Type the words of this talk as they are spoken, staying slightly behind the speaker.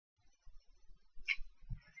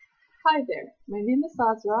Hi there, my name is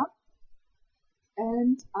Azra,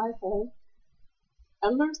 and I have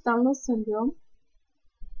Ehlers-Danlos syndrome,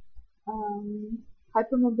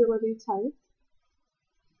 hypermobility type,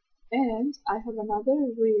 and I have another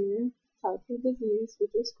rare type of disease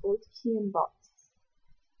which is called Kienbock.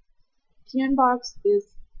 Kienbock is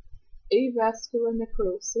avascular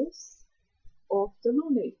necrosis of the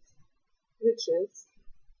lunate, which is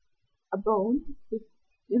a bone,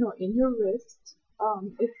 in your wrist.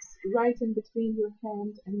 It's right in between your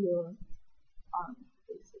hand and your arm,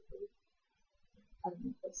 basically. I don't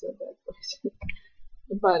know if I said that right.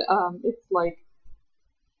 But it's like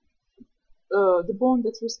the bone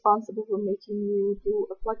that's responsible for making you do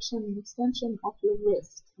a flexion and extension of your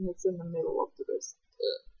wrist, and it's in the middle of the wrist.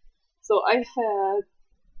 So I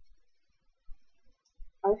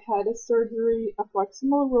had a surgery, a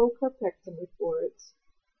proximal row carpectomy for it,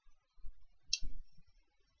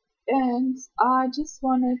 and I just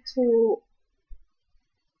wanted to,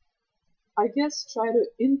 I guess, try to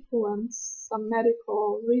influence some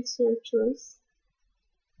medical researchers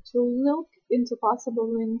to look into possible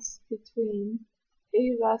links between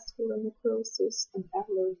avascular necrosis and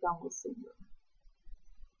Ehlers-Danlos syndrome.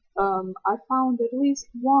 I found at least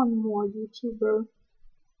one more YouTuber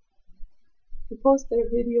who posted a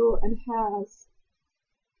video and has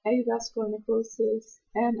avascular necrosis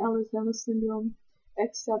and Ehlers-Danlos syndrome,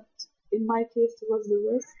 except in my case it was the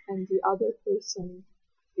wrist, and the other person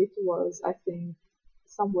it was, I think,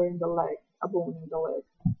 somewhere in the leg, a bone in the leg.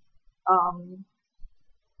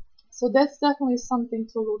 So that's definitely something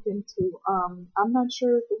to look into. I'm not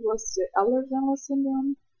sure if it was the Ehlers-Danlos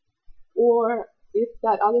syndrome or if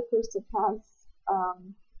that other person has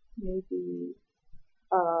maybe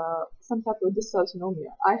some type of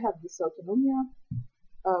dysautonomia. I have dysautonomia,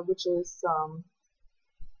 which is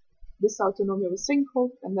dysautonomia with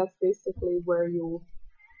syncope, and that's basically where you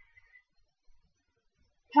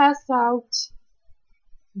pass out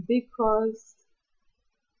because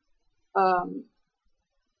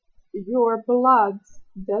your blood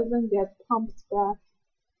doesn't get pumped back.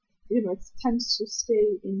 It tends to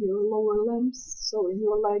stay in your lower limbs, so in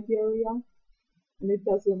your leg area, and it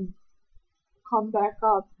doesn't come back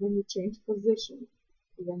up when you change position,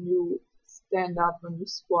 when you stand up, when you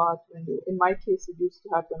squat, in my case it used to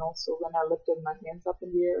happen also when I lifted my hands up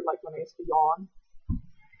in the air, like when I used to yawn.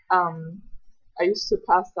 I used to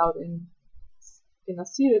pass out in a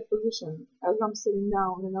seated position as I'm sitting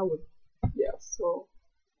down, and I would, so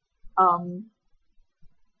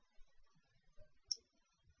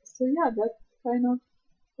yeah, that's kind of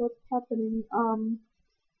what's happening.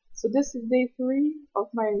 So this is day 3 of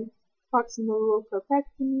my proximal row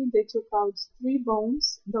carpectomy. They took out 3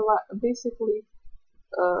 bones, basically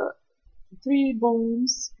 3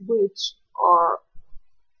 bones which are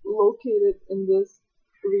located in this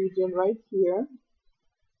region right here,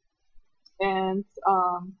 and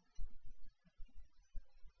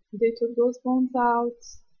they took those bones out,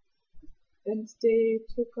 and they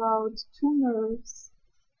took out 2 nerves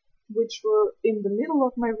which were in the middle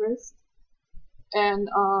of my wrist, and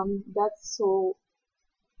that's so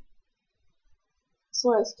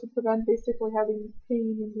as to prevent basically having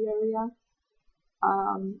pain in the area.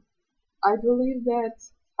 I believe that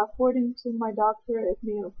according to my doctor at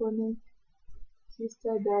Mayo Clinic, he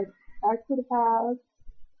said that I could have,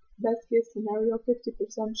 best case scenario,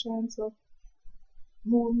 50% chance of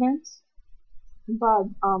movement, but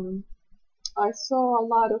I saw a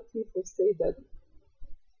lot of people say that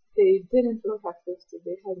they didn't really have 50,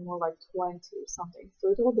 they had more like 20 or something. So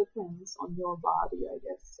it all depends on your body, I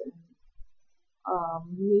guess. And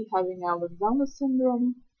me having Ehlers-Danlos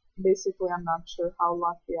syndrome, basically I'm not sure how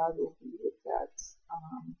lucky I will be with that.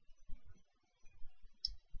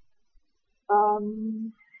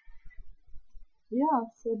 Yeah,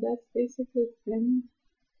 so that's basically been,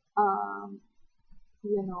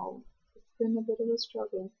 it's been a bit of a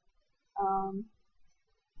struggle.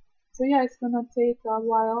 So yeah, it's gonna take a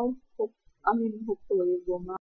while. Hopefully it will not